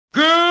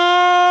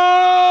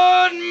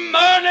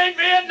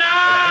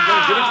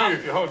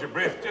hold your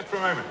breath just for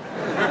a moment.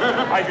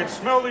 I could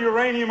smell the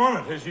uranium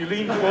on it as you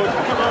lean towards me.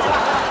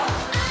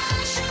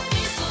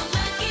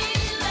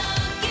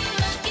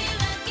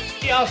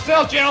 I'll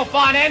sell General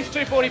Finance,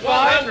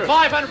 245.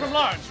 500 from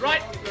Lawrence,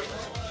 right?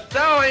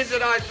 Dow ends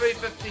at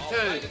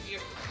I-352.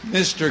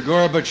 Mr.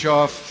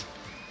 Gorbachev,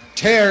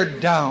 tear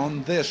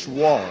down this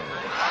wall.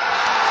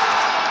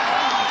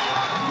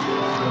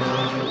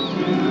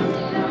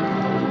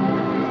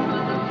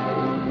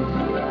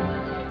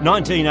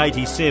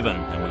 (1987),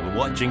 and we were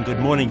watching Good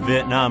Morning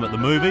Vietnam at the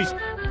movies.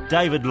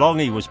 David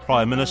Longy was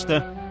Prime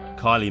Minister.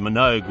 Kylie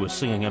Minogue was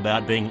singing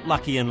about being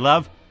lucky in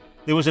love.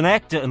 There was an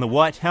actor in the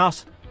White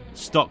House.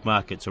 Stock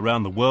markets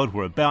around the world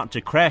were about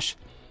to crash,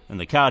 and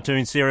the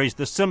cartoon series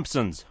The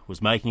Simpsons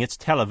was making its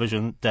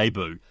television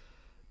debut.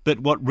 But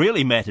what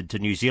really mattered to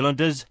New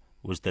Zealanders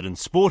was that in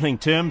sporting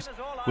terms,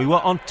 we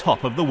were on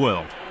top of the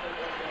world.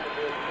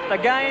 The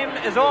game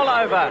is all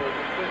over,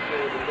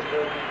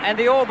 and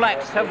the All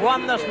Blacks have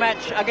won this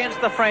match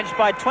against the French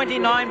by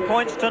 29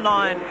 points to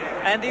 9,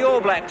 and the All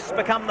Blacks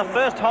become the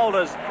first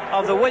holders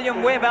of the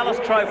William Webb Ellis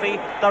Trophy,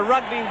 the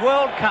Rugby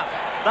World Cup.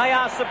 They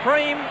are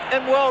supreme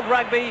in world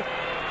rugby.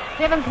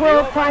 7th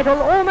world title,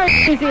 almost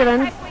New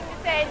Zealand.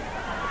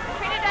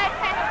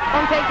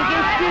 Contact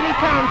against Julie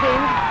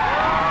Townsend.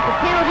 The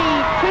penalty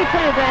to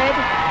Trinidad.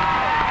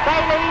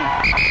 Bailey.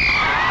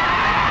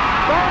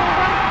 Goal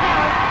won't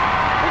count.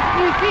 It's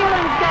New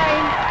Zealand's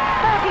game.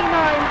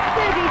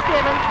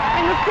 49-37,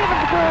 and the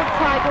 7th world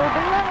title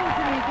belongs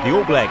to New Zealand. The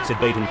All Blacks had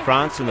beaten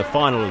France in the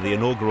final of the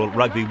inaugural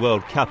Rugby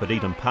World Cup at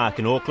Eden Park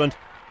in Auckland,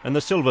 and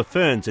the Silver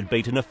Ferns had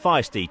beaten a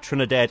feisty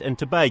Trinidad and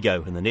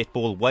Tobago in the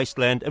netball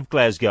wasteland of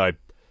Glasgow.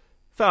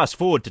 Fast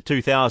forward to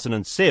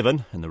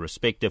 2007, and the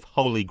respective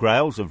holy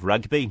grails of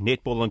rugby,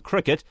 netball and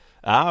cricket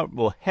are,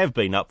 or have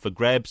been, up for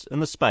grabs in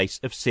the space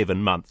of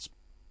 7 months.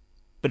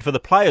 But for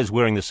the players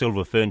wearing the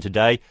Silver Fern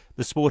today,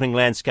 the sporting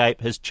landscape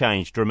has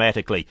changed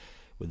dramatically,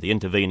 with the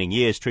intervening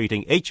years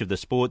treating each of the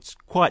sports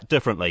quite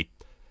differently.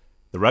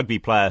 The rugby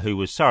player who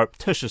was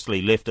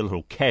surreptitiously left a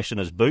little cash in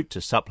his boot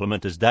to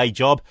supplement his day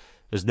job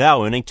is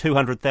now earning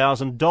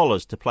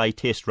 $200,000 to play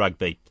Test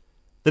rugby.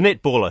 The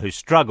netballer who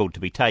struggled to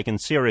be taken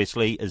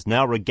seriously is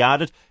now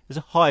regarded as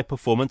a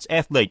high-performance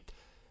athlete,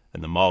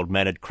 and the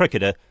mild-mannered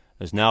cricketer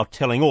is now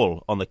telling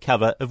all on the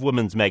cover of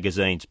women's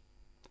magazines.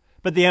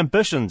 But the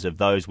ambitions of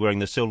those wearing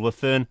the Silver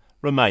Fern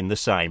remain the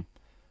same.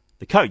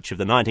 The coach of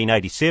the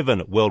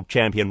 1987 world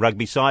champion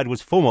rugby side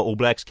was former All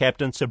Blacks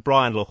captain Sir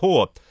Brian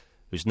Lahore,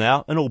 who's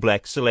now an All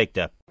Blacks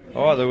selector.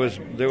 Oh, there was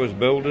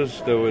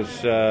builders, there was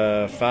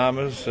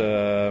farmers.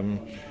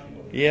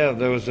 Yeah,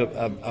 there was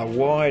a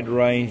wide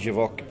range of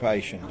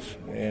occupations,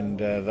 and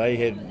they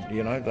had,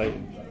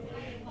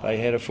 they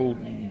had a full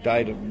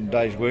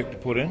day's work to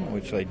put in,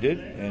 which they did,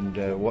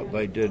 and what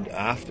they did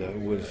after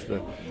was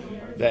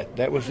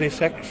that was their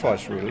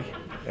sacrifice, really,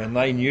 and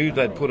they knew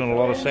they'd put in a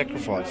lot of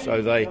sacrifice,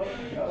 so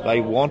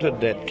they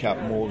wanted that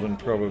cup more than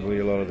probably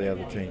a lot of the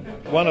other teams.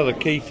 One of the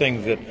key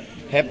things that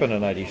happened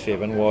in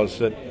 '87 was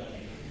that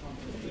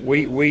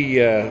we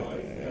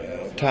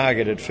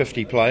targeted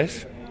 50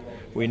 players.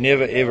 We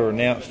never ever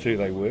announced who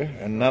they were,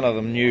 and none of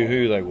them knew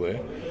who they were.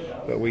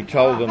 But we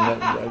told them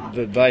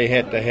that they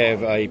had to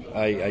have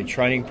a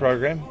training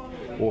program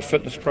or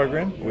fitness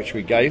program, which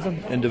we gave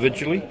them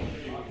individually,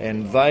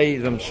 and they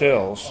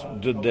themselves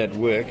did that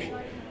work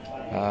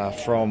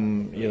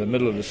from the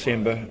middle of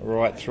December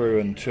right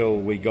through until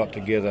we got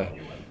together,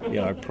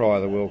 prior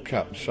to the World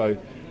Cup. So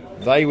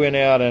they went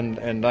out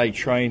and they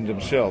trained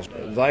themselves.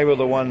 They were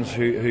the ones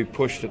who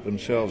pushed it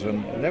themselves,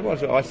 and that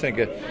was, I think,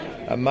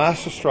 a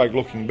masterstroke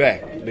looking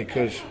back,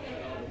 because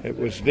it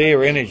was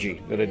their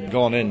energy that had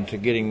gone into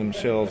getting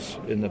themselves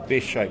in the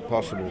best shape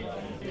possible.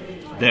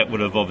 That would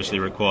have obviously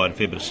required a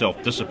fair bit of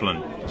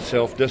self-discipline.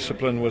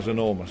 Self-discipline was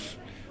enormous,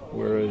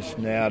 whereas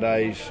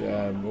nowadays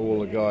all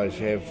the guys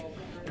have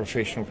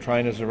professional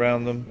trainers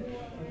around them.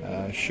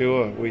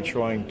 Sure, we're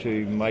trying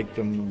to make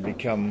them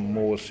become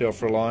more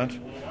self-reliant,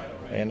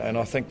 and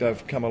I think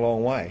they've come a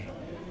long way.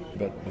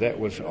 But that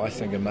was, I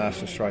think, a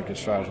masterstroke as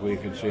far as we're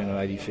concerned in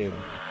 '87.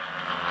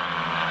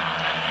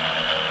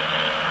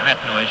 That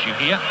noise you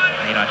hear,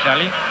 need I tell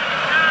you?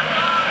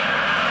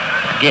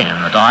 Again,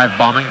 the dive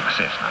bombing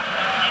Cessna.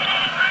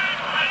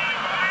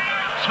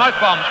 Smoke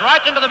bombs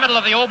right into the middle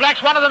of the All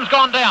Blacks. One of them's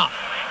gone down.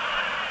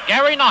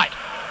 Gary Knight,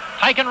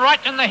 taken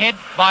right in the head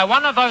by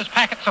one of those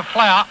packets of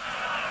flour.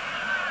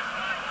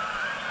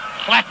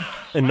 Flattened.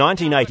 In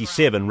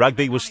 1987,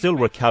 rugby was still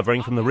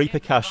recovering from the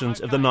repercussions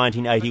of the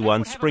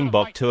 1981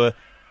 Springbok Tour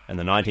and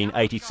the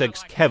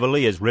 1986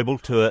 Cavaliers Rebel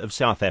Tour of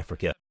South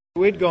Africa.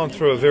 We'd gone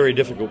through a very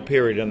difficult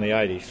period in the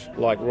 80s,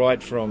 like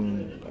right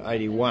from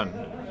 81.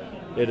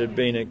 It had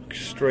been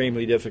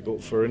extremely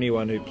difficult for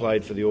anyone who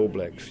played for the All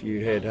Blacks.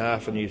 You had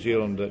half of New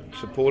Zealand that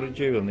supported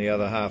you and the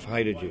other half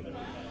hated you.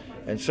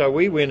 And so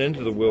we went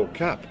into the World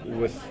Cup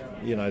with,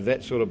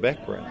 that sort of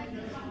background.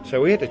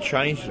 So we had to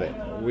change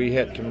that. We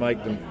had to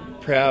make them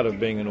proud of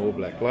being an All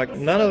Black. Like,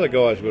 none of the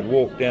guys would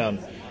walk down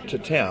to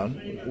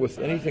town with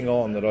anything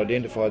on that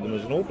identified them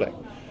as an All Black.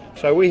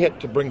 So we had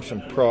to bring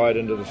some pride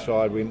into the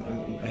side. We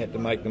had to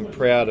make them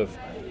proud of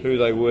who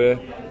they were.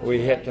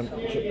 We had to.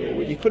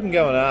 You couldn't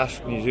go and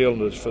ask New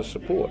Zealanders for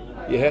support.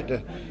 You had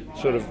to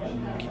sort of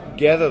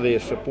gather their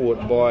support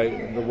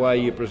by the way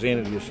you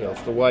presented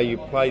yourself, the way you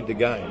played the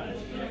game.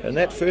 And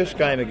that first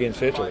game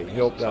against Italy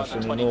helped us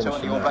an enormous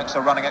amount. The All Blacks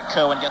are running it.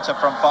 Kerwin gets it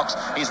from Fox.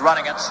 He's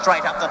running it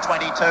straight up the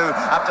 22,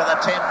 up to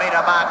the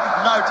 10-metre mark.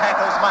 No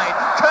tackles made.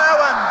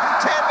 Kerwin,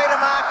 10-metre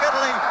mark,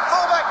 Italy.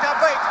 Fullback to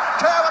beat.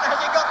 Kerwin,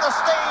 has he got the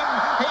steam?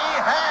 He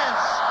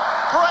has.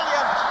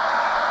 Brilliant.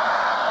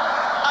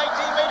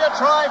 80-metre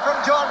try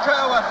from John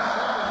Kerwin.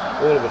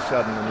 All of a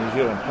sudden, the New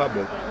Zealand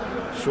public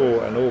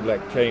saw an All Black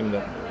team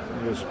that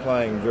was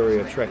playing very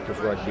attractive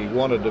rugby,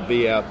 wanted to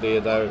be out there.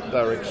 They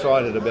were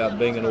excited about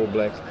being an All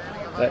Black,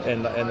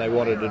 and they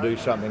wanted to do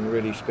something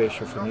really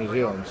special for New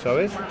Zealand. So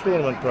as the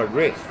tournament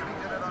progressed,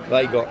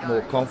 they got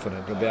more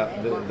confident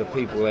about the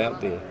people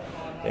out there.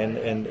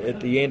 And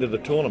at the end of the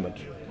tournament,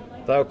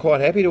 they were quite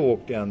happy to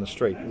walk down the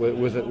street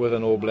with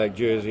an All Black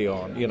jersey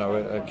on,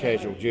 a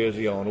casual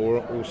jersey on,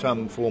 or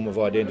some form of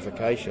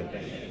identification.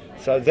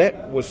 So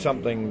that was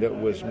something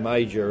that was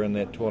major in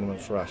that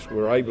tournament for us. We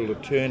were able to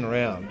turn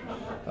around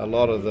a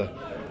lot of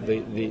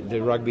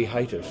the rugby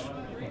haters.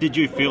 Did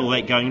you feel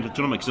that going into the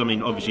tournament? Because, I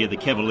mean, obviously the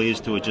Cavaliers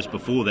tour just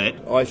before that.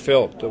 I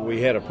felt that we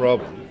had a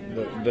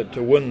problem, that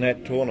to win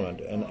that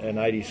tournament in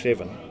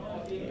 87,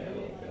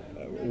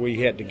 we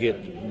had to get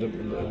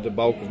the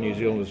bulk of New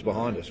Zealanders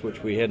behind us,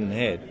 which we hadn't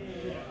had.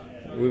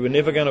 We were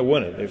never going to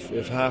win it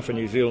if half of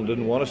New Zealand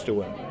didn't want us to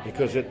win,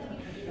 because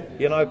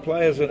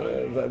players,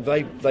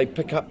 they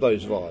pick up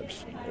those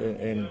vibes,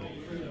 and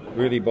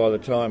really by the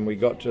time we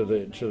got to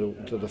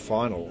the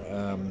final,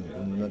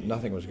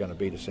 nothing was going to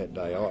beat us that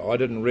day. I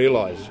didn't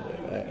realise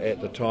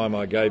at the time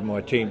I gave my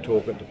team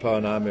talk at the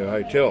Pounamu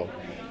Hotel,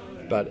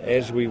 but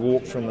as we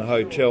walked from the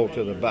hotel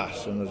to the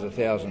bus, and there's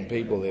 1,000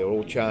 people there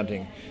all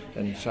chanting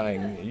and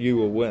saying, "You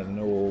will win,"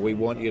 or "We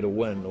want you to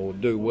win," or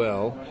 "Do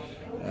well,"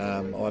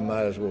 I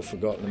may as well have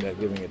forgotten about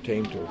giving a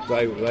team talk.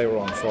 They were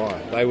on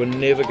fire. They were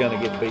never going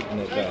to get beaten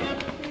that day.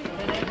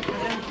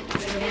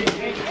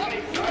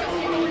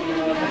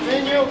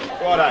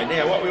 Righto,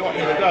 now what we want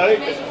you to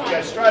do is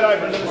go straight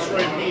over into this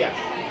room here.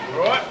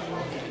 Alright?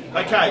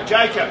 Okay,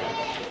 Jacob.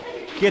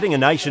 Getting a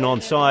nation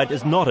on side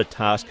is not a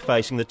task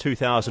facing the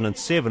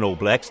 2007 All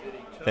Blacks,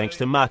 thanks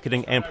to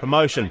marketing and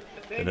promotion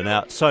that are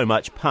now so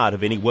much part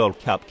of any World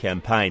Cup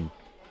campaign.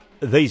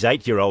 These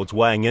 8-year-olds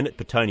weighing in at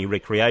Petone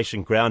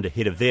Recreation Ground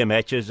ahead of their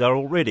matches are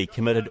already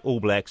committed All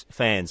Blacks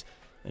fans,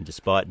 and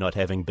despite not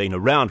having been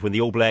around when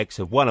the All Blacks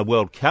have won a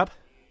World Cup,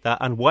 they're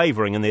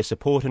unwavering in their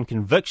support and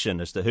conviction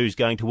as to who's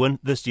going to win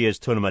this year's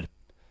tournament.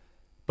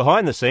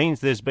 Behind the scenes,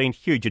 there's been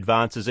huge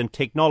advances in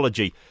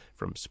technology,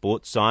 from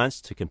sports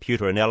science to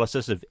computer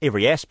analysis of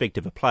every aspect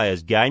of a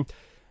player's game,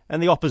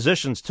 and the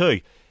opposition's too.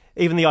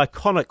 Even the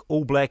iconic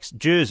All Blacks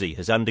jersey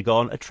has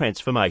undergone a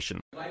transformation.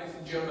 Ladies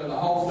and gentlemen, the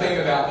whole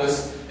thing about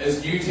this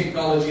is new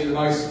technology. The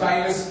most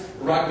famous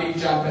rugby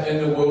jumper in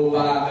the world,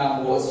 bar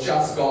none. Well, it's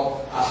just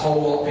got a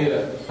whole lot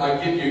better.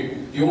 I give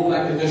you the All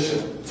Black edition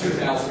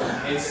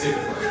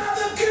 2007.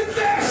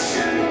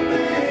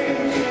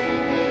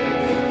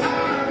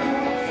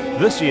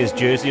 This year's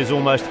jersey is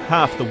almost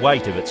half the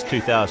weight of its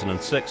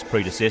 2006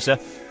 predecessor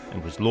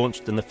and was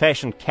launched in the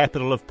fashion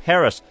capital of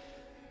Paris.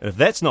 And if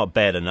that's not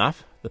bad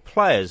enough, the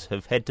players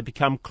have had to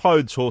become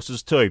clothes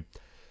horses too.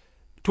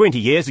 20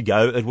 years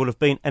ago, it would have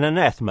been an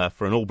anathema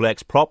for an All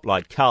Blacks prop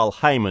like Carl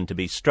Heyman to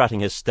be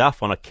strutting his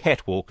stuff on a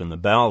catwalk in the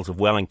bowels of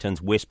Wellington's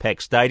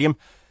Westpac Stadium.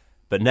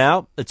 But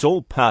now, it's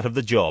all part of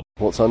the job.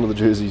 What's under the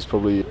jersey is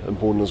probably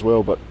important as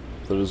well, but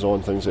the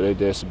design things that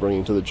Adidas are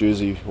bringing to the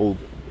jersey,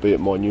 albeit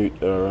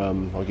minute, are,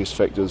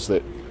 factors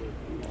that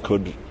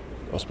could,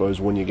 I suppose,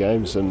 win your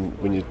games, and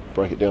when you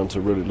break it down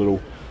to really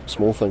little,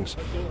 small things.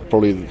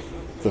 Probably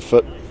the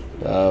fit.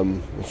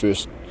 The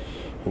first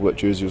All Black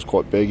jersey was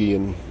quite baggy,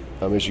 and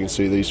as you can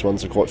see, these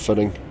ones are quite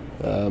fitting.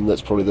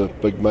 That's probably the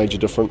big major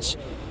difference.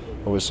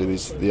 Obviously,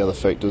 there's the other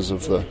factors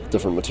of the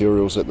different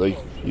materials that they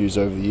use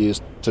over the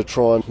years to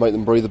try and make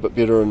them breathe a bit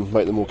better and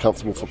make them more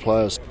comfortable for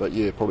players. But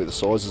yeah, probably the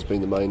size has been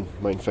the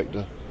main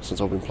factor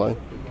since I've been playing.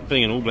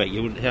 Being an All Black,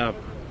 how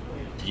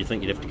did you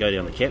think you'd have to go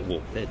down the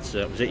catwalk? Was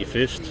that your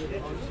first?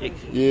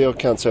 Yeah, I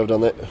can't say I've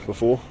done that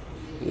before.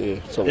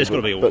 Yeah, something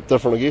a bit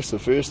different, I guess, the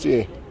first,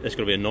 yeah. That's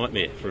got to be a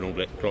nightmare for an All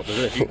Black prop,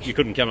 isn't it? You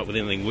couldn't come up with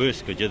anything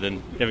worse, could you,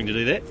 than having to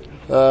do that?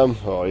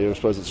 I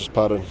suppose it's just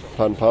part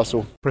and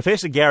parcel.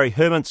 Professor Gary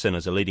Hermanson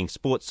is a leading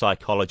sports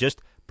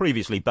psychologist,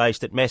 previously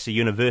based at Massey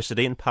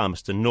University in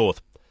Palmerston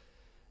North.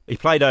 He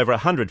played over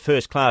 100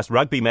 first-class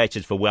rugby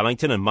matches for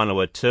Wellington and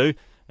Manawatu,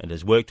 and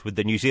has worked with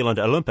the New Zealand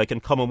Olympic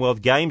and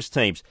Commonwealth Games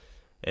teams,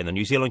 and the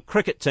New Zealand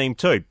cricket team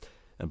too,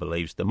 and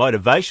believes the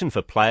motivation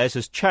for players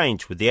has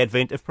changed with the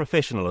advent of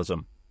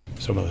professionalism.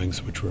 Some of the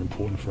things which were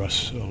important for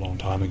us a long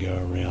time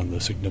ago around the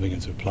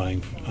significance of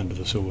playing under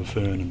the silver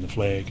fern and the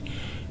flag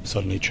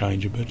suddenly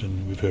change a bit,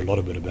 and we've heard a lot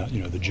of it about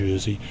the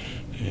jersey,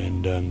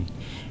 and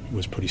it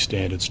was pretty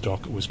standard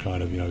stock. It was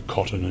kind of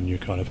cotton, and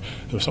there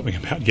was something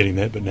about getting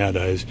that. But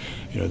nowadays,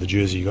 the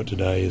jersey you got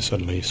today is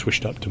suddenly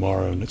swished up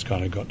tomorrow, and it's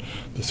kind of got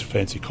this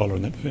fancy collar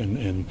and that.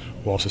 And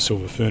whilst the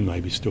silver fern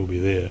may still be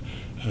there,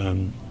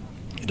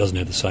 it doesn't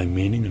have the same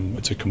meaning, and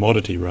it's a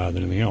commodity rather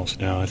than anything else.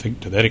 Now, I think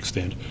to that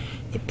extent,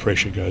 the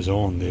pressure goes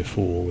on,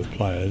 therefore, with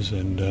players,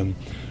 and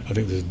I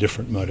think there's a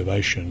different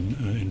motivation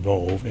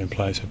involved, and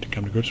players have to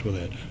come to grips with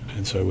that.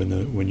 And so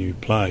when you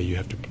play, you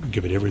have to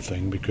give it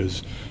everything,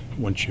 because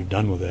once you're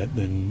done with that,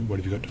 then what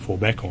have you got to fall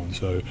back on?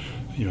 So,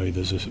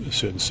 there's a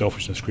certain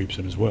selfishness creeps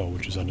in as well,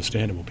 which is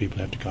understandable. People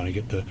have to kind of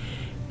get the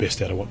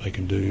best out of what they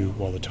can do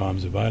while the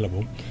time's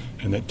available,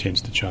 and that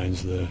tends to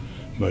change the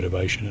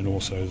motivation and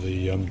also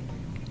the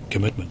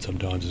commitment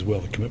sometimes as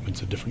well. The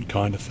commitment's a different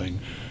kind of thing.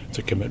 It's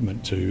a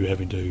commitment to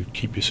having to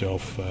keep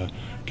yourself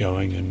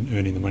going and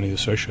earning the money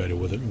associated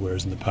with it,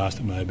 whereas in the past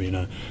it may have been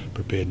a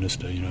preparedness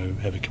to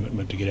have a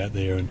commitment to get out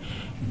there and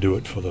do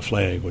it for the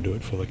flag or do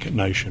it for the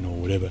nation or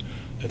whatever.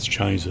 That's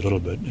changed a little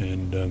bit,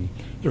 and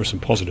there are some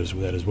positives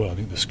with that as well. I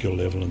think the skill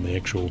level and the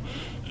actual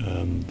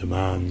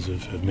demands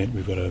have meant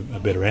we've got a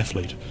better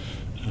athlete,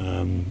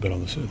 but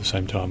at the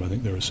same time I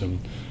think there are some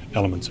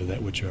elements of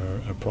that which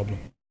are a problem.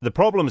 The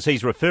problems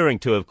he's referring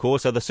to, of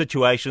course, are the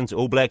situations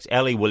All Blacks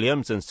Ali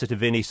Williams and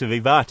Sitiveni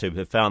Sivivatu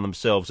have found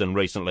themselves in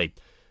recently.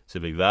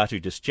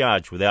 Sivivatu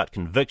discharged without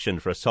conviction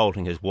for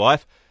assaulting his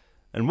wife,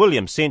 and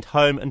Williams sent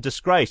home in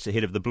disgrace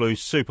ahead of the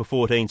Blues Super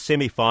 14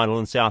 semi-final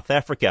in South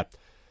Africa.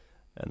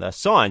 And they're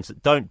signs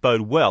that don't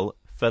bode well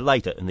for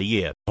later in the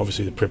year.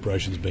 Obviously the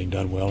preparation's been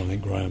done well. I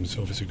think Graham's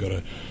obviously got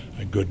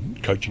a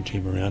good coaching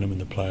team around him, and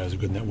the players are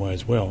good in that way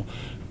as well.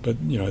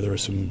 But, there are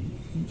some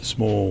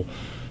small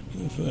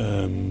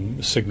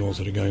signals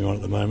that are going on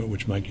at the moment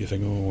which make you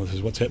think, this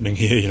is what's happening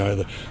here.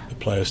 The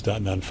players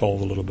starting to unfold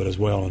a little bit as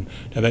well, and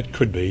now that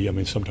could be,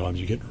 sometimes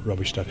you get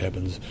rubbish stuff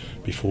happens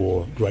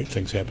before great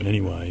things happen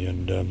anyway,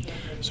 and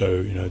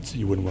so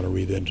you wouldn't want to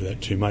read into that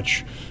too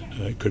much.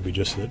 It could be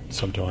just that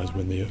sometimes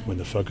when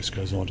the focus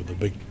goes on to the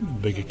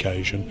big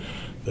occasion,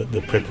 that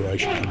the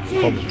preparation can be a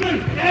problem. 1,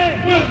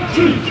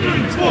 2,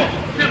 3,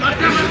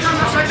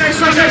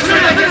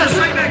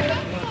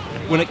 4.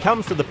 When it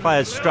comes to the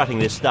players strutting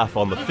their stuff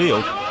on the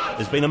field,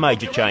 there's been a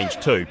major change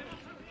too.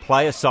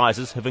 Player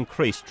sizes have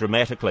increased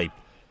dramatically.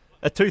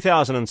 A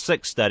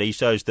 2006 study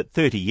shows that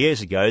 30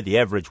 years ago the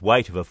average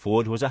weight of a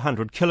forward was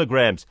 100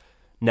 kilograms.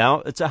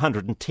 Now it's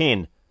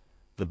 110.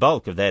 The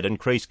bulk of that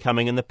increase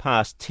coming in the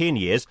past 10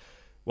 years,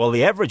 while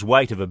the average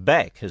weight of a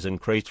back has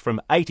increased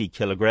from 80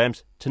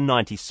 kilograms to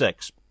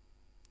 96.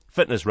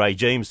 Fitness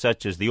regimes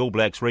such as the All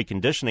Blacks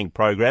reconditioning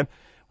program,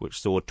 which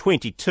saw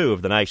 22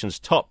 of the nation's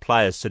top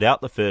players sit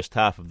out the first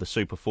half of the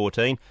Super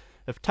 14,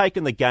 have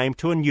taken the game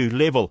to a new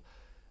level,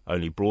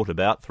 only brought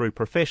about through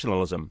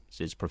professionalism,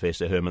 says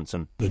Professor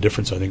Hermanson. The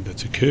difference I think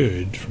that's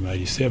occurred from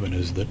 87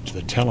 is that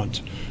the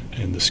talent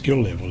and the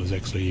skill level has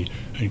actually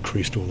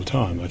increased all the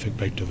time. I think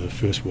back to the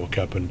first World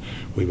Cup, and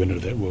we went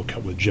into that World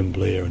Cup with Jim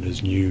Blair and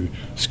his new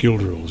skill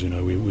drills.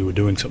 We were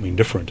doing something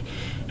different,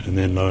 and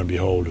then lo and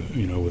behold,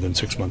 within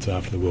 6 months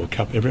after the World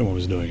Cup, everyone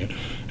was doing it,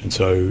 and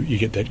so you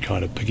get that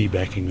kind of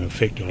piggybacking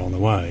effect along the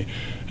way.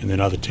 And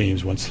then other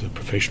teams, once the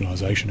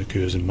professionalisation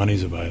occurs and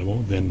money's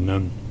available,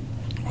 then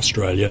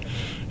Australia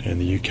and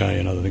the UK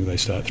and other things, they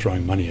start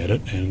throwing money at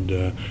it,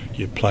 and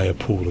your player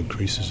pool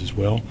increases as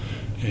well.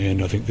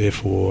 And I think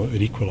therefore it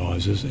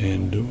equalises,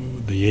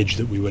 and the edge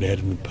that we would have had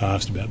in the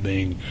past about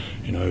being,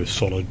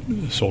 solid,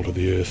 salt of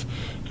the earth,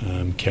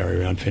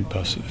 carry around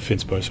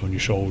fence posts on your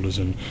shoulders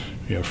and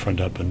front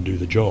up and do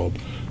the job,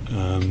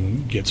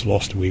 gets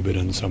lost a wee bit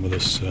in some of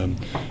this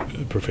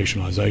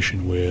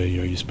professionalisation where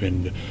you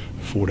spend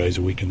 4 days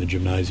a week in the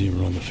gymnasium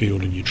or on the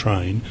field and you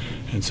train,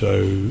 and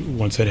so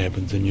once that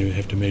happens then you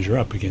have to measure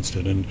up against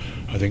it. And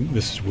I think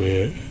this is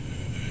where,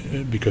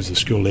 because the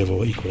skill level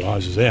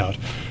equalises out,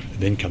 it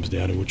then comes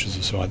down to which is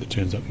the side that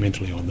turns up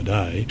mentally on the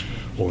day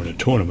or in a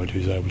tournament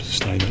who's able to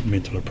sustain that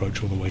mental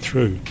approach all the way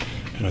through.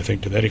 And I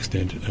think to that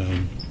extent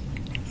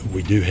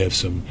we do have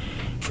some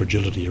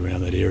fragility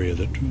around that area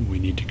that we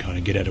need to kind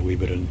of get at a wee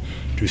bit and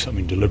do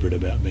something deliberate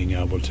about being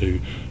able to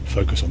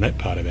focus on that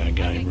part of our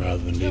game rather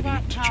than leaving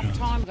it to chance.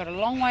 Time, got a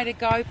long way to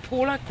go.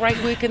 Paula,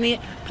 great work in there.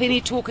 Plenty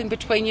of talking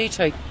between you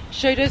two.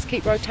 Shooters,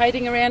 keep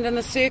rotating around in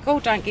the circle.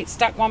 Don't get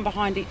stuck one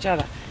behind each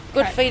other.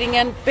 Good feeding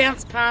in,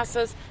 bounce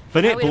passes.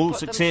 For netball,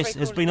 success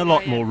has been a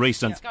lot more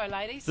recent.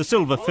 The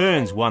Silver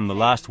Ferns won the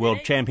last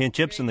World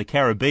Championships in the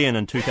Caribbean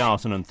in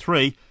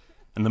 2003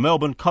 and the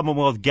Melbourne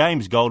Commonwealth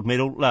Games gold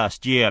medal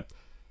last year.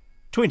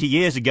 20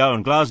 years ago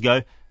in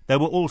Glasgow, they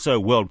were also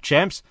world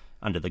champs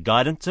under the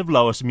guidance of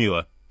Lois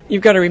Muir.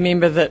 You've got to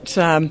remember that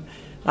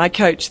I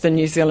coached the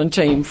New Zealand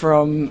team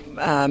from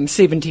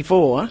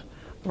 74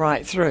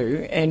 right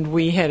through, and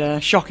we had a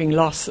shocking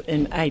loss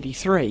in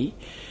 83,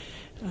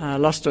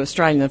 lost to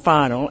Australia in the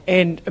final,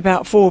 and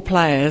about 4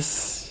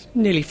 players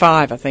nearly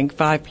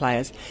 5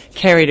 players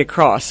carried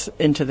across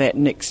into that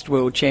next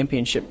World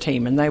Championship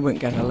team, and they weren't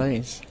going to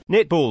lose.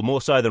 Netball,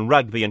 more so than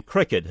rugby and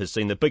cricket, has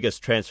seen the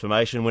biggest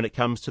transformation when it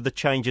comes to the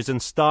changes in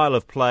style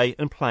of play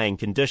and playing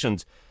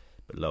conditions.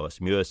 But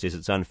Lois Muir says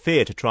it's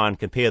unfair to try and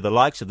compare the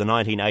likes of the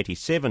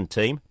 1987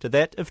 team to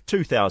that of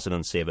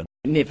 2007.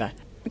 Never.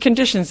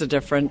 Conditions are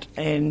different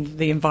and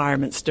the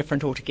environment's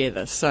different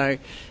altogether, so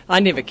I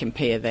never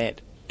compare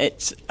that.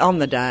 It's on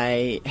the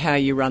day how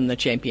you run the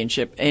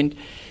championship, and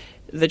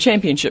the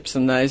championships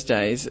in those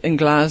days in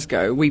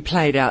Glasgow, we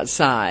played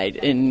outside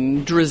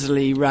in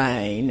drizzly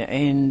rain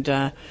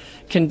and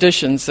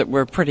conditions that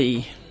were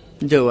pretty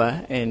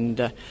dour,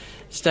 and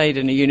stayed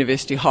in a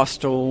university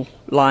hostel,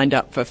 lined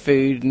up for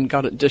food and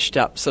got it dished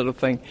up sort of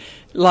thing.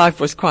 Life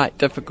was quite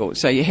difficult,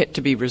 so you had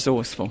to be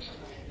resourceful.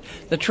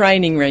 The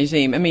training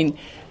regime, I mean,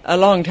 a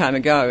long time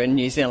ago in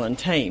New Zealand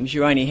teams,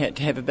 you only had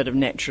to have a bit of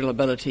natural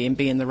ability and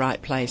be in the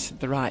right place at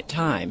the right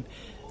time.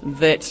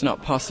 That's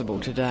not possible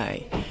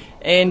today.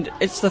 And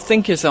it's the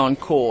thinkers on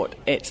court,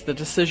 it's the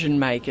decision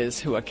makers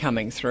who are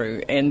coming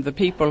through, and the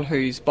people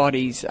whose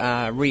bodies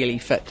are really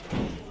fit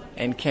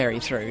and carry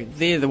through,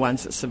 they're the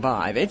ones that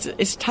survive.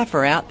 It's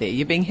tougher out there,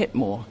 you're being hit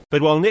more.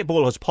 But while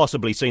netball has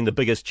possibly seen the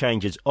biggest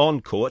changes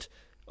on court,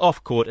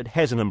 off court it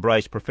hasn't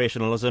embraced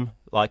professionalism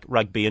like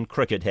rugby and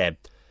cricket have.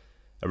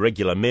 A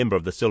regular member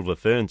of the Silver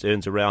Ferns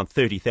earns around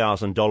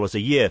 $30,000 a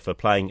year for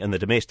playing in the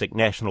domestic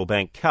National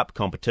Bank Cup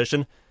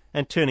competition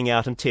and turning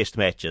out in test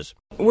matches.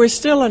 We're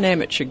still an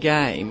amateur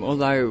game,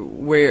 although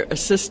we're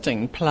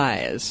assisting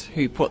players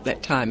who put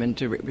that time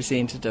into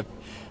representative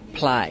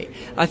play.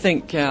 I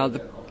think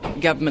the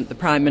government, the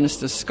Prime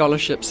Minister's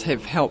scholarships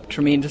have helped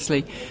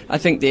tremendously. I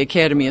think the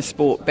Academy of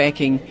Sport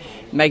backing,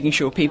 making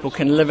sure people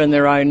can live in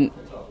their own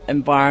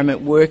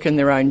environment, work in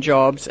their own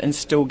jobs and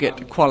still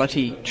get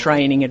quality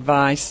training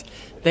advice.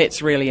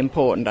 That's really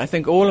important. I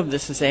think all of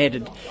this has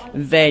added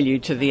value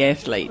to the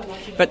athlete,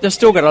 but they've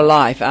still got a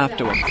life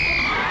afterwards. New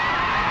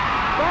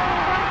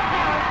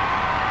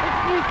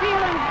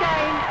Zealand's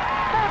game,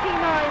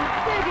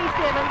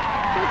 49-37.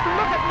 Just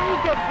look at Lee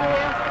Gibbs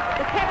there,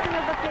 the captain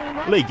of the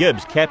team. Lee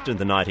Gibbs captained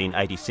the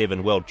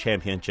 1987 World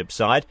Championship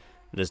side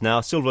and is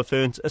now Silver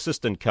Ferns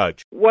assistant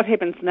coach. What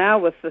happens now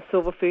with the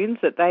Silver Ferns,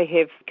 that they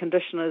have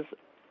conditioners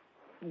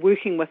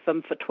working with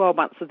them for 12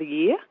 months of the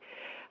year.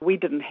 We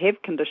didn't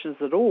have conditions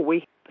at all.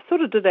 We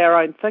sort of did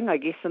our own thing, I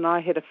guess, and I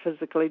had a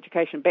physical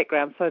education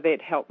background, so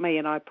that helped me,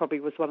 and I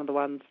probably was one of the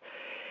ones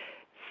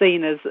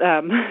seen as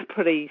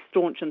pretty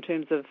staunch in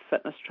terms of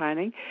fitness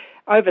training.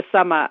 Over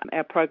summer,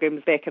 our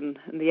programs back in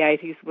the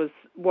 80s was,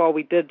 while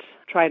we did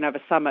train over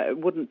summer, it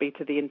wouldn't be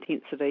to the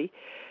intensity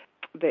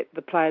that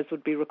the players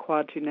would be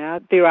required to now.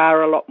 There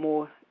are a lot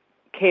more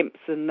camps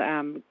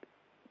and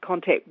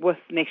contact with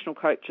national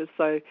coaches,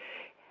 so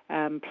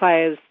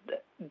players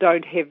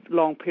don't have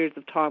long periods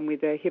of time where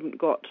they haven't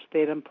got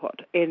that input.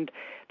 And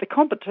the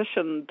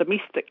competition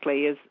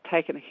domestically has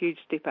taken a huge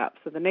step up.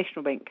 So the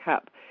National Bank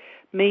Cup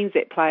means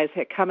that players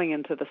are coming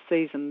into the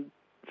season,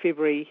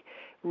 February,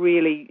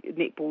 really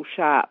netball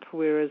sharp,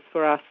 whereas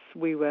for us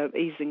we were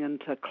easing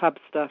into club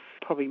stuff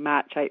probably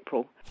March,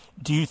 April.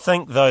 Do you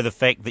think, though, the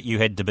fact that you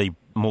had to be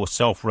more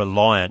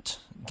self-reliant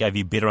gave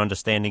you better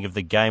understanding of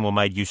the game or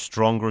made you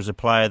stronger as a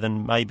player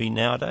than maybe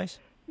nowadays?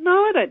 No,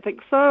 I don't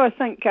think so. I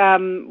think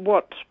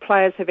what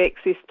players have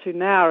access to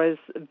now is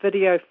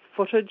video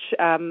footage,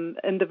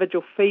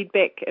 individual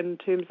feedback in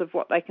terms of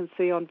what they can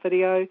see on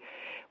video.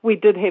 We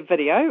did have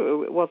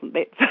video. It wasn't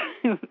that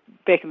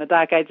back in the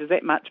dark ages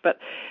that much, but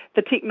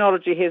the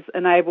technology has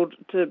enabled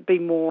to be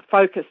more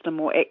focused and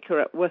more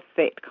accurate with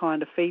that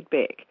kind of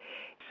feedback.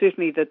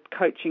 Certainly the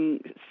coaching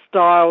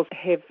styles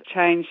have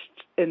changed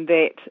in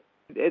that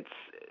it's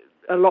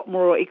a lot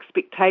more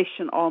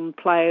expectation on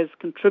players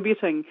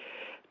contributing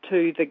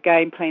to the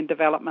game plan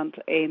development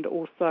and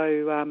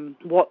also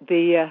what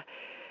their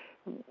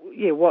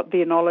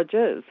knowledge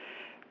is.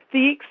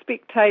 The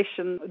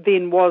expectation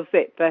then was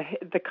that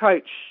the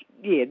coach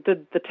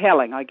did the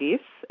telling, I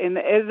guess, and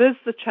it is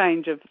the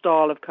change of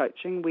style of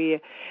coaching where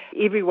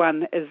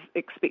everyone is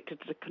expected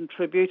to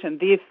contribute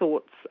and their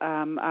thoughts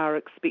are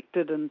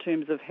expected in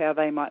terms of how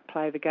they might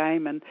play the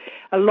game, and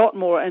a lot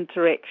more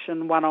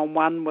interaction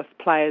one-on-one with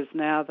players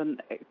now than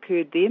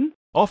occurred then.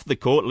 Off the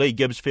court, Lee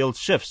Gibbs feels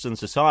shifts in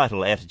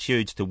societal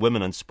attitudes to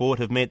women in sport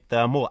have meant they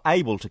are more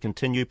able to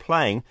continue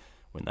playing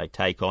when they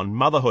take on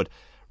motherhood,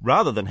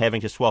 rather than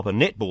having to swap a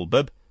netball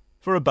bib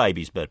for a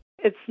baby's bib.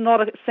 It's not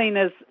seen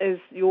as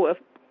your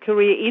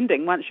career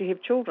ending once you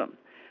have children.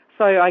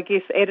 So I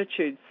guess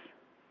attitudes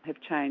have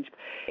changed.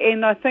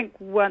 And I think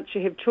once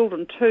you have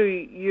children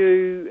too,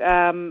 you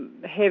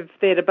have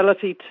that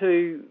ability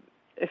to,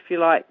 if you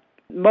like,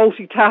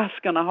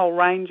 multitask in a whole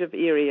range of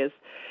areas.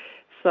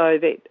 So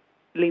that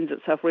lends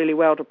itself really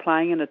well to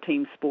playing in a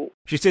team sport.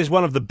 She says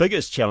one of the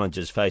biggest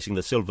challenges facing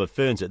the Silver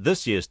Ferns at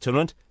this year's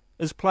tournament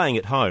is playing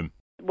at home.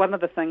 One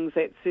of the things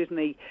that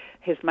certainly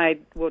has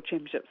made World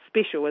Championship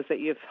special is that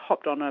you've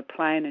hopped on a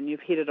plane and you've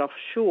headed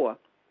offshore.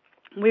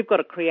 We've got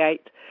to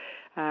create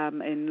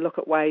and look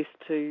at ways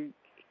to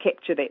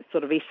capture that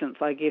sort of essence,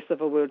 I guess,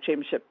 of a World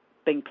Championship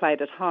being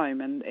played at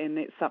home, and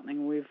that's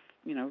something we've,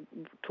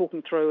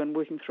 talking through and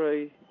working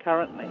through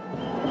currently.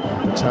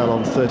 Patel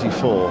on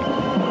 34.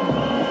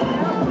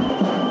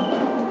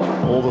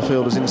 All the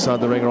fielders inside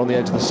the ring are on the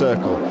edge of the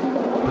circle.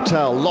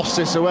 Patel lost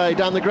this away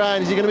down the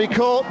ground. Is he going to be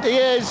caught? He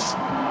is.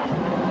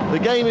 The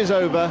game is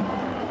over.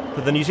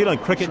 For the New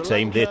Zealand cricket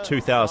team, their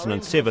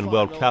 2007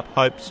 World Cup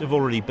hopes have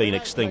already been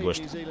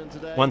extinguished.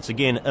 Once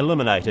again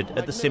eliminated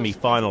at the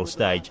semi-final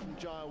stage.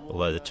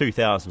 Although the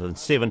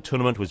 2007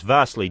 tournament was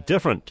vastly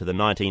different to the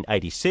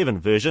 1987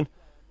 version,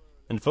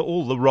 and for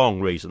all the wrong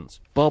reasons.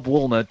 Bob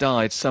Woolmer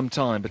died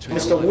sometime between...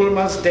 Mr.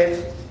 Woolmer's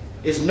death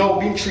is now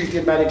being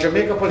treated by the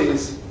Jamaica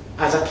police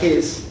as a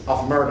case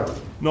of murder.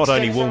 Not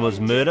only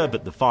Woolmer's murder,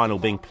 but the final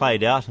being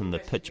played out in the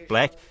pitch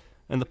black,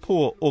 and the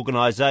poor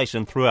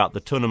organisation throughout the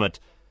tournament.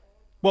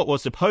 What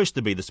was supposed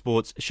to be the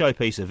sport's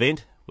showpiece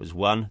event was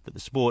one that the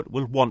sport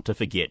will want to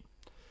forget.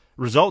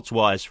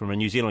 Results-wise, from a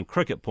New Zealand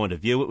cricket point of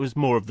view, it was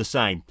more of the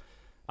same.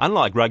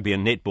 Unlike rugby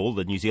and netball,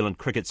 the New Zealand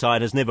cricket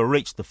side has never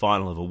reached the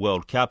final of a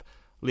World Cup,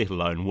 let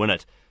alone win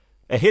it.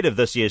 Ahead of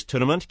this year's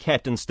tournament,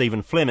 Captain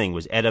Stephen Fleming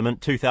was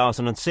adamant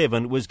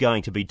 2007 was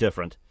going to be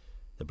different.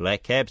 The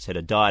Black Caps had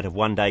a diet of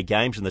one-day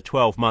games in the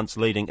 12 months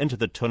leading into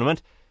the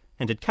tournament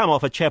and had come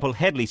off a Chapel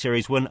Hadley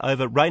Series win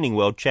over reigning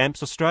world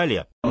champs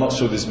Australia. I'm not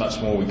sure there's much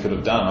more we could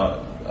have done,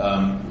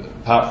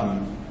 apart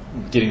from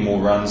getting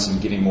more runs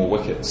and getting more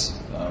wickets.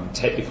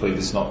 Tactically,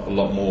 there's not a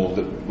lot more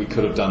that we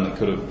could have done that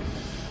could have...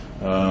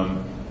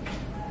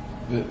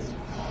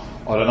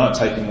 I don't know,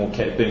 taking more,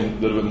 being a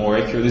little bit more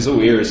accurate. There's all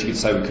areas you could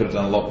say we could have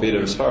done a lot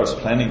better. As far as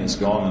planning has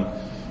gone,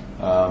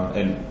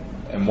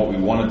 and what we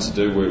wanted to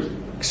do, we're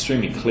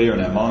extremely clear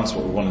in our minds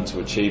what we wanted to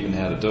achieve and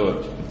how to do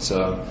it. It's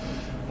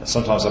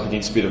sometimes up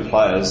against better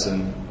players,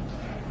 and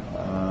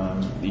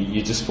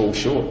you just fall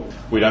short.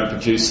 We don't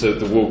produce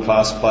the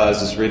world-class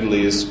players as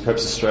readily as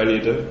perhaps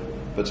Australia do,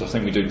 but I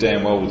think we do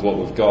damn well with what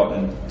we've got,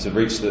 and to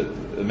reach the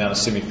amount of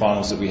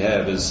semi-finals that we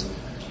have is...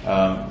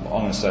 I'm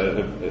going to say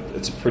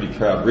it's a pretty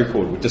proud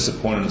record. We're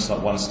disappointed it's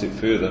not one step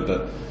further,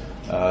 but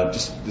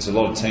there's a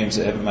lot of teams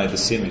that haven't made the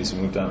semis,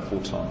 and we've done it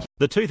 4 times.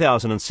 The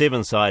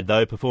 2007 side,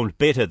 though, performed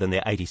better than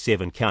their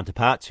 87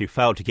 counterparts who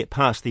failed to get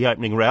past the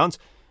opening rounds,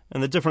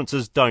 and the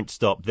differences don't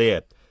stop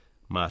there.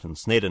 Martin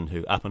Snedden,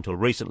 who up until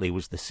recently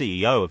was the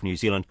CEO of New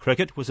Zealand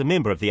Cricket, was a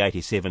member of the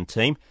 87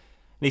 team,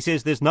 and he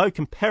says there's no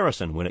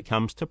comparison when it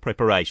comes to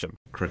preparation.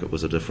 Cricket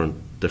was a different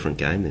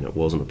game then. It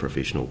wasn't a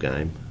professional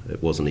game.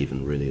 It wasn't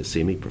even really a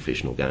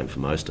semi-professional game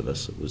for most of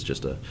us. It was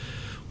just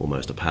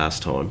almost a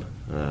pastime.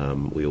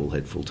 We all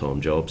had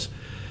full-time jobs.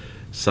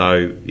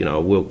 So,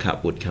 a World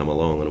Cup would come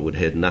along and it would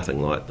have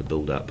nothing like the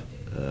build-up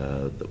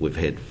that we've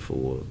had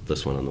for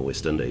this one in the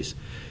West Indies.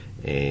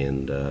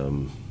 And,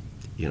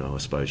 I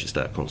suppose you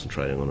start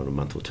concentrating on it a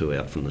month or two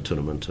out from the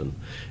tournament. And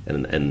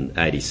in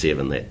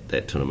 87,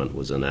 that tournament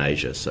was in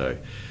Asia. So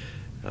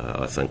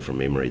I think from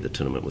memory the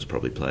tournament was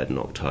probably played in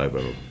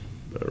October,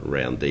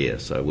 around there.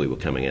 So we were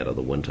coming out of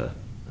the winter.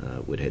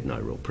 We'd had no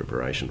real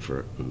preparation for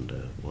it and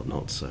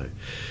whatnot. So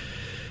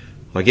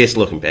I guess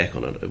looking back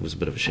on it, it was a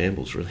bit of a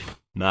shambles, really.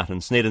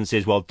 Martin Snedden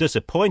says while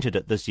disappointed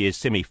at this year's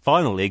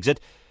semi-final exit,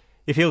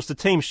 he feels the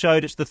team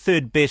showed it's the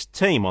third best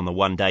team on the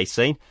one-day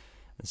scene,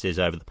 and says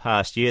over the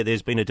past year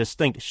there's been a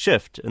distinct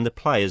shift in the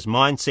players'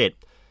 mindset.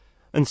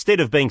 Instead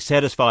of being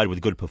satisfied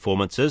with good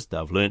performances,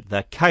 they've learnt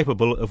they're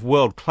capable of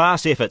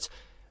world-class efforts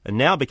and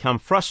now become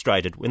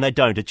frustrated when they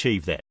don't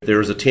achieve that.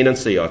 There is a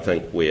tendency, I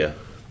think, where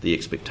the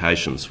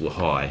expectations were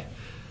high,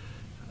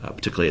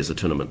 particularly as the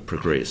tournament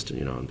progressed,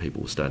 and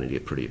people were starting to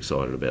get pretty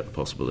excited about the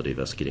possibility of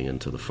us getting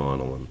into the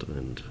final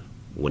and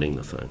winning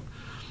the thing.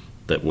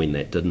 That when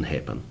that didn't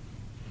happen,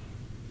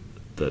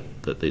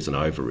 that there's an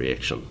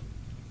overreaction,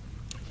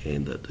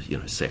 and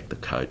that sack the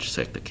coach,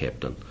 sack the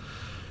captain.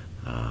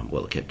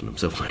 The captain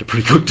himself made a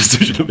pretty good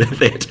decision about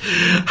that.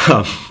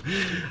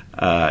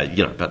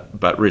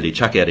 But really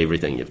chuck out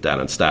everything you've done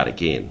and start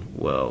again.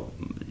 Well,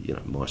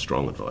 my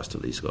strong advice to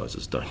these guys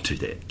is don't do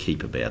that.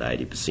 Keep about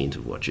 80%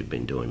 of what you've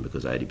been doing,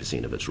 because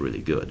 80% of it's really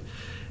good,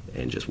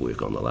 and just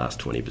work on the last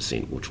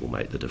 20%, which will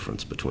make the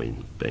difference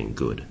between being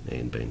good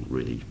and being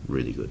really,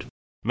 really good.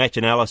 Match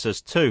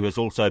analysis too has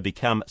also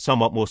become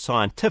somewhat more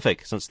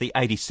scientific since the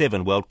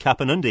 87 World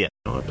Cup in India.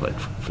 I played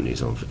for New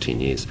Zealand for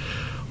 10 years.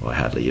 I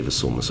hardly ever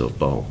saw myself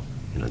bowl.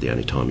 The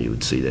only time you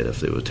would see that if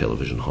there were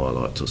television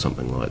highlights or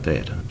something like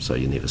that. So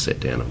you never sat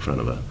down in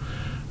front of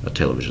a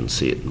television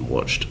set and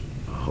watched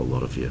a whole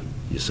lot of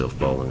yourself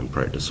bowling in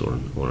practice or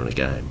in a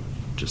game.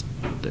 Just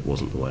that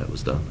wasn't the way it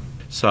was done.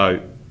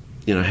 So,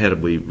 how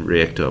did we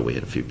react? We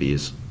had a few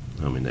beers.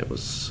 That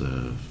was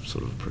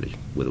sort of pretty...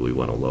 Whether we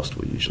won or lost,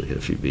 we usually had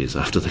a few beers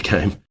after the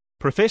game.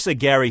 Professor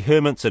Gary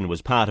Hermanson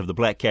was part of the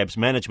Black Caps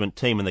management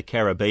team in the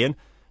Caribbean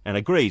and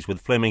agrees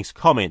with Fleming's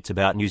comments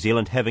about New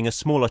Zealand having a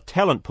smaller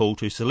talent pool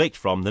to select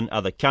from than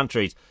other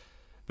countries.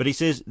 But he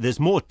says there's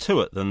more to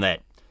it than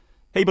that.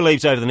 He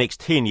believes over the next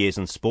 10 years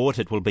in sport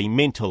it will be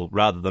mental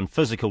rather than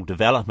physical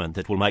development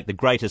that will make the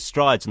greatest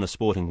strides in the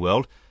sporting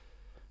world,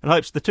 and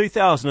hopes the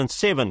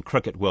 2007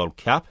 Cricket World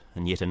Cup,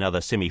 and yet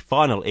another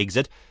semi-final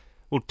exit,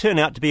 will turn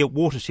out to be a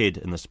watershed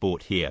in the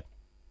sport here.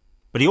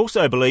 But he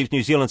also believes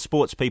New Zealand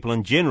sports people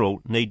in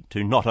general need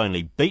to not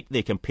only beat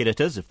their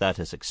competitors if they're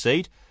to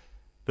succeed,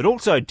 but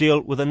also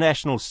deal with a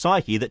national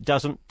psyche that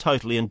doesn't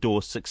totally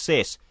endorse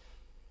success.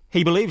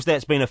 He believes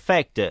that's been a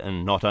factor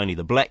in not only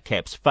the Black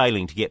Caps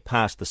failing to get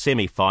past the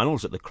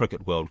semi-finals at the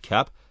Cricket World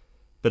Cup,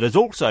 but has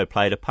also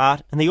played a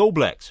part in the All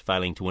Blacks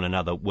failing to win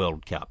another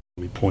World Cup.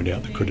 We point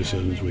out the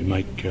criticisms, we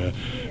make the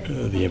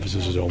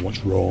emphasis is on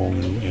what's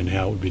wrong and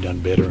how it would be done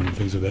better and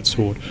things of that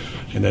sort,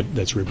 and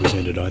that's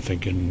represented, I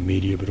think, in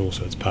media, but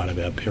also it's part of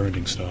our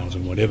parenting styles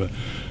and whatever.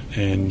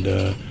 And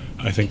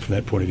I think from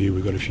that point of view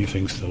we've got a few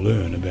things to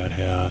learn about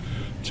how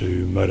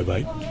to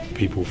motivate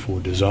people for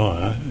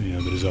desire,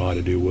 the desire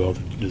to do well,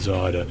 the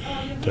desire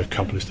to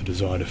accomplish, the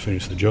desire to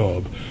finish the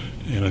job.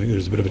 And I think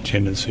there's a bit of a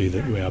tendency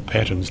that our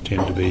patterns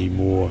tend to be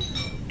more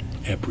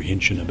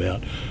apprehension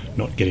about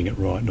not getting it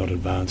right, not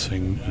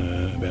advancing,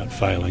 about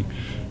failing.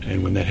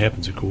 And when that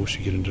happens, of course,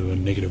 you get into a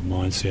negative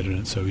mindset, and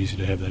it's so easy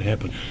to have that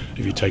happen.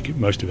 If you take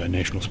most of our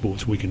national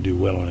sports, we can do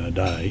well on our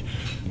day,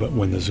 but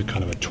when there's a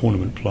kind of a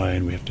tournament play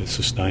and we have to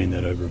sustain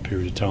that over a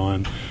period of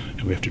time,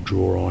 and we have to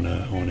draw on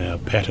our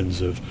patterns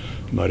of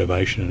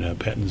motivation and our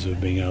patterns of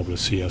being able to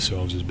see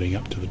ourselves as being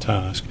up to the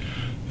task,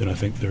 then I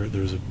think there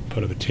is a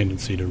part of a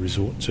tendency to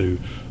resort to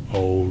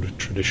old,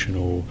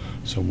 traditional,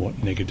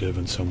 somewhat negative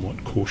and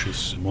somewhat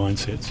cautious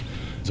mindsets.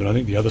 And I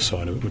think the other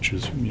side of it, which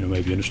is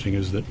maybe interesting,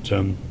 is that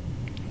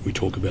we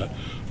talk about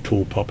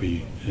tall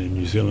poppy in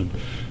New Zealand,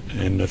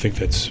 and I think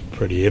that's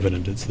pretty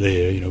evident. It's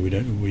there.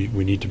 We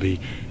need to be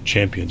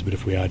champions, but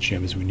if we are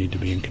champions, we need to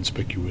be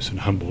inconspicuous and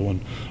humble.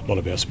 And a lot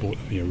of our sport,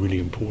 really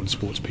important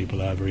sports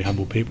people are very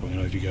humble people.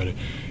 If you go to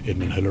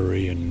Edmund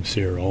Hillary and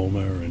Sarah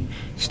Ulmer and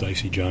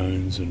Stacey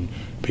Jones and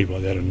people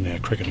like that, in our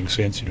cricketing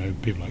sense,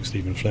 people like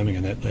Stephen Fleming,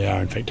 and that they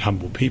are in fact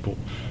humble people.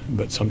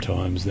 But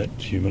sometimes that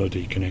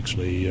humility can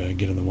actually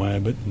get in the way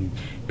a bit, and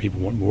people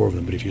want more of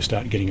them. But if you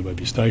start getting above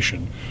your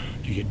station,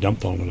 you get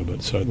dumped on a little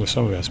bit. So with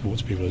some of our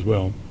sports people as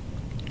well,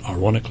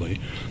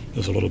 ironically,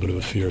 there's a little bit of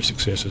a fear of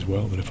success as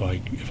well, that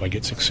if I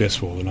get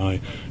successful, then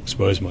I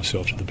expose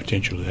myself to the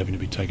potential of having to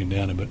be taken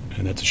down a bit,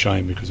 and that's a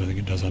shame because I think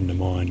it does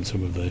undermine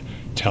some of the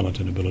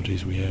talent and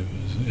abilities we have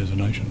as a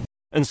nation.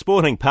 In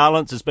sporting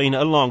parlance, it's been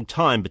a long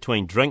time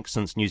between drinks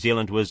since New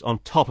Zealand was on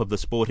top of the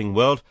sporting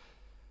world,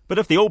 but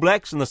if the All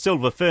Blacks and the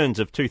Silver Ferns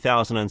of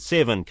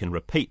 2007 can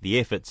repeat the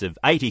efforts of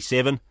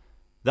 87,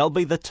 they'll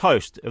be the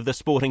toast of the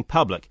sporting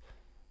public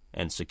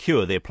and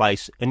secure their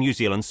place in New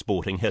Zealand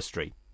sporting history.